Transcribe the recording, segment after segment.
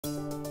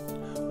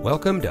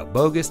Welcome to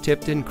Boggus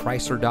Tipton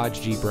Chrysler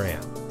Dodge Jeep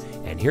Ram.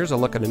 And here's a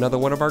look at another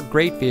one of our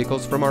great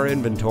vehicles from our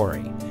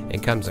inventory.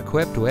 It comes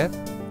equipped with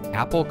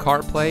Apple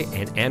CarPlay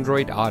and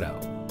Android Auto,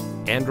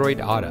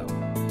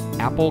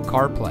 Apple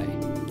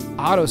CarPlay,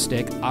 Auto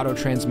Stick Auto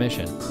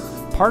Transmission,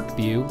 Park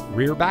View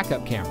Rear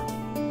Backup Camera,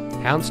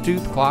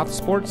 Houndstooth Cloth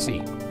Sports Seat,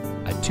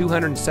 a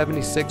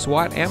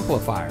 276-watt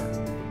amplifier,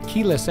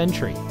 Keyless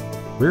Entry,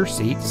 Rear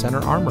Seat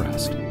Center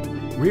Armrest,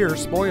 Rear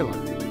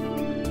Spoiler.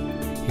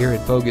 Here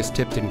at Boggus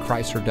Tipton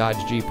Chrysler Dodge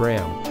Jeep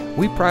Ram,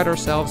 we pride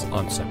ourselves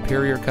on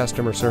superior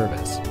customer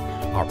service.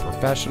 Our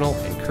professional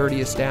and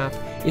courteous staff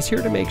is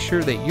here to make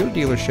sure that your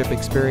dealership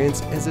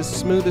experience is as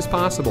smooth as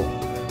possible,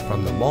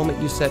 from the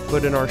moment you set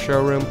foot in our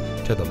showroom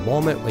to the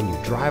moment when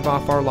you drive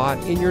off our lot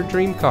in your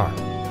dream car.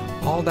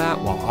 All that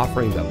while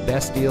offering the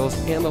best deals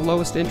and the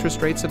lowest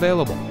interest rates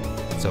available.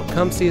 So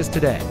come see us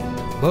today.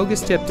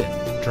 Boggus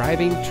Tipton,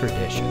 driving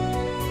tradition.